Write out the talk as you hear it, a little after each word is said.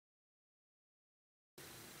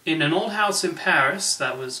In an old house in Paris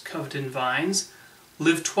that was covered in vines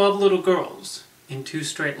lived 12 little girls in 2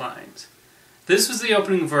 straight lines. This was the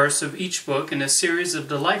opening verse of each book in a series of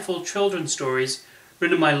delightful children's stories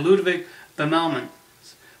written by Ludwig Bemelmans,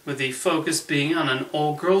 with the focus being on an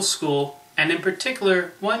old girls' school, and in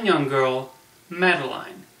particular one young girl,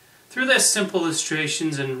 Madeline. Through their simple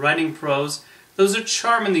illustrations and writing prose, there's a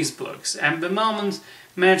charm in these books, and Bemelmans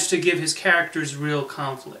managed to give his characters real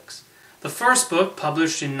conflicts. The first book,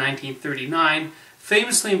 published in 1939,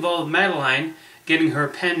 famously involved Madeline getting her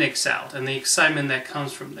appendix out and the excitement that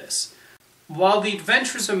comes from this. While the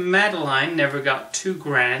adventures of Madeline never got too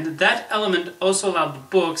grand, that element also allowed the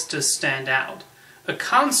books to stand out. A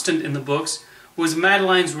constant in the books was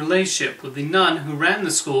Madeline's relationship with the nun who ran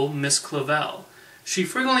the school, Miss Clavel. She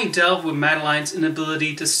frequently delved with Madeline's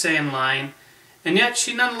inability to stay in line, and yet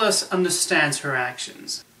she nonetheless understands her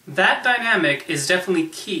actions. That dynamic is definitely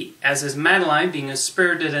key, as is Madeline being a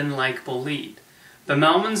spirited and likable lead.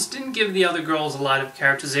 Bemelmans didn't give the other girls a lot of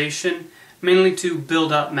characterization, mainly to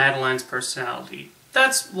build up Madeline's personality.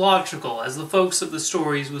 That's logical, as the focus of the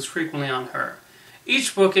stories was frequently on her.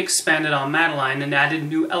 Each book expanded on Madeline and added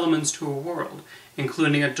new elements to her world,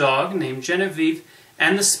 including a dog named Genevieve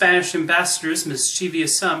and the Spanish ambassador's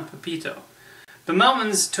mischievous son, Pepito.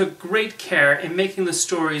 Bemelmans took great care in making the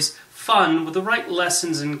stories fun with the right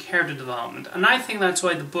lessons in character development, and I think that's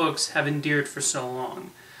why the books have endured for so long.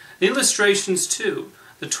 The illustrations too.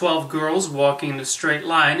 The 12 girls walking in a straight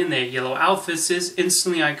line in their yellow outfits is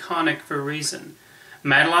instantly iconic for a reason.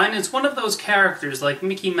 Madeline is one of those characters like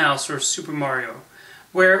Mickey Mouse or Super Mario,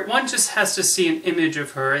 where one just has to see an image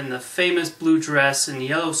of her in the famous blue dress and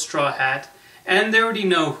yellow straw hat, and they already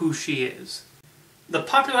know who she is. The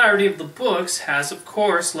popularity of the books has, of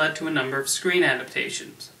course, led to a number of screen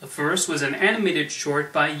adaptations. The first was an animated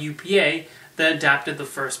short by UPA that adapted the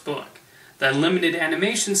first book. The limited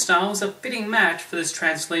animation style was a fitting match for this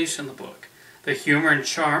translation of the book. The humor and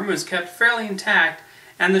charm was kept fairly intact,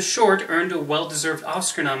 and the short earned a well-deserved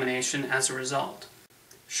Oscar nomination as a result.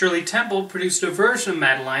 Shirley Temple produced a version of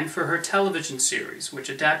Madeline for her television series, which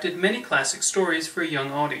adapted many classic stories for a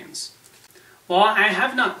young audience. While I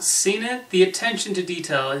have not seen it, the attention to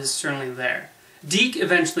detail is certainly there. Deke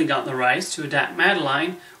eventually got the rights to adapt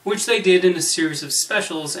Madeline, which they did in a series of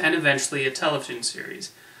specials and eventually a television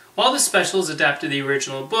series. While the specials adapted the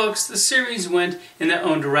original books, the series went in their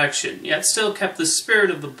own direction, yet still kept the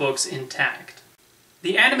spirit of the books intact.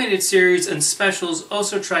 The animated series and specials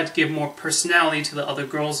also tried to give more personality to the other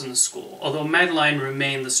girls in the school, although Madeline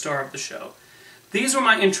remained the star of the show. These were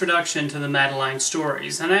my introduction to the Madeline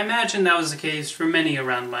stories, and I imagine that was the case for many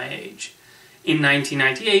around my age. In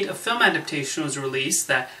 1998, a film adaptation was released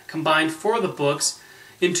that combined 4 of the books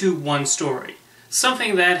into one story.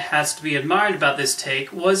 Something that has to be admired about this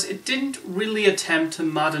take was it didn't really attempt to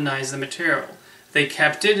modernize the material. They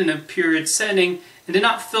kept it in a period setting and did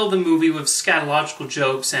not fill the movie with scatological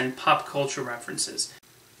jokes and pop culture references.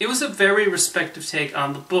 It was a very respectful take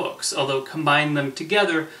on the books, although combining them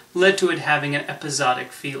together led to it having an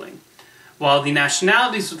episodic feeling. While the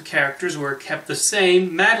nationalities of the characters were kept the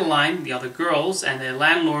same, Madeline, the other girls, and their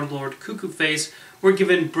landlord, Lord Cuckoo-Face, were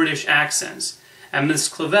given British accents, and Miss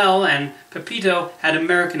Clavel and Pepito had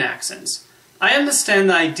American accents. I understand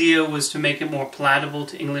the idea was to make it more palatable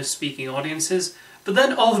to English-speaking audiences, but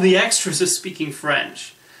then all of the extras are speaking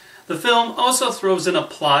French. The film also throws in a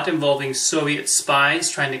plot involving Soviet spies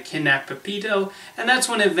trying to kidnap Pepito, and that's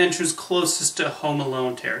when it ventures closest to Home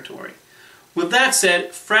Alone territory. With that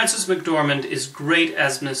said, Frances McDormand is great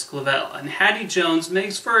as Miss Clavel, and Hattie Jones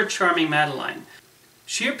makes for a charming Madeline.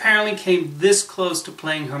 She apparently came this close to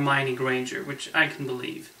playing Hermione Granger, which I can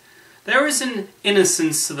believe. There is an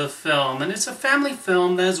innocence to the film, and it's a family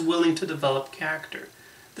film that is willing to develop character.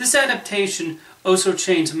 This adaptation also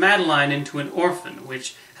changed Madeline into an orphan,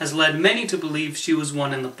 which has led many to believe she was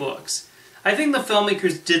one in the books. I think the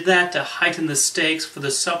filmmakers did that to heighten the stakes for the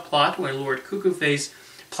subplot where Lord Cuckoo-Face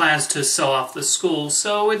plans to sell off the school,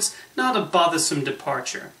 so it's not a bothersome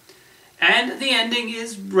departure. And the ending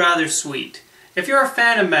is rather sweet. If you're a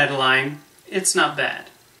fan of Madeline, it's not bad.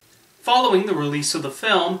 Following the release of the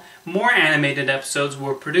film, more animated episodes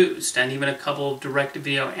were produced, and even a couple of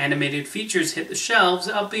direct-to-video animated features hit the shelves,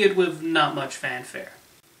 albeit with not much fanfare.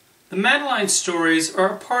 The Madeline stories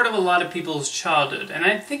are a part of a lot of people's childhood, and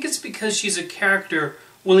I think it's because she's a character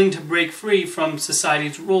willing to break free from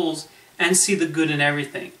society's rules and see the good in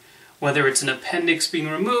everything, whether it's an appendix being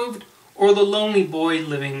removed or the lonely boy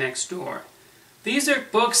living next door. These are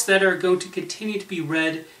books that are going to continue to be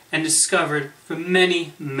read and discovered for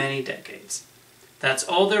many, many decades. That's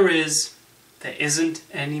all there is. There isn't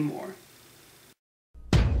any more.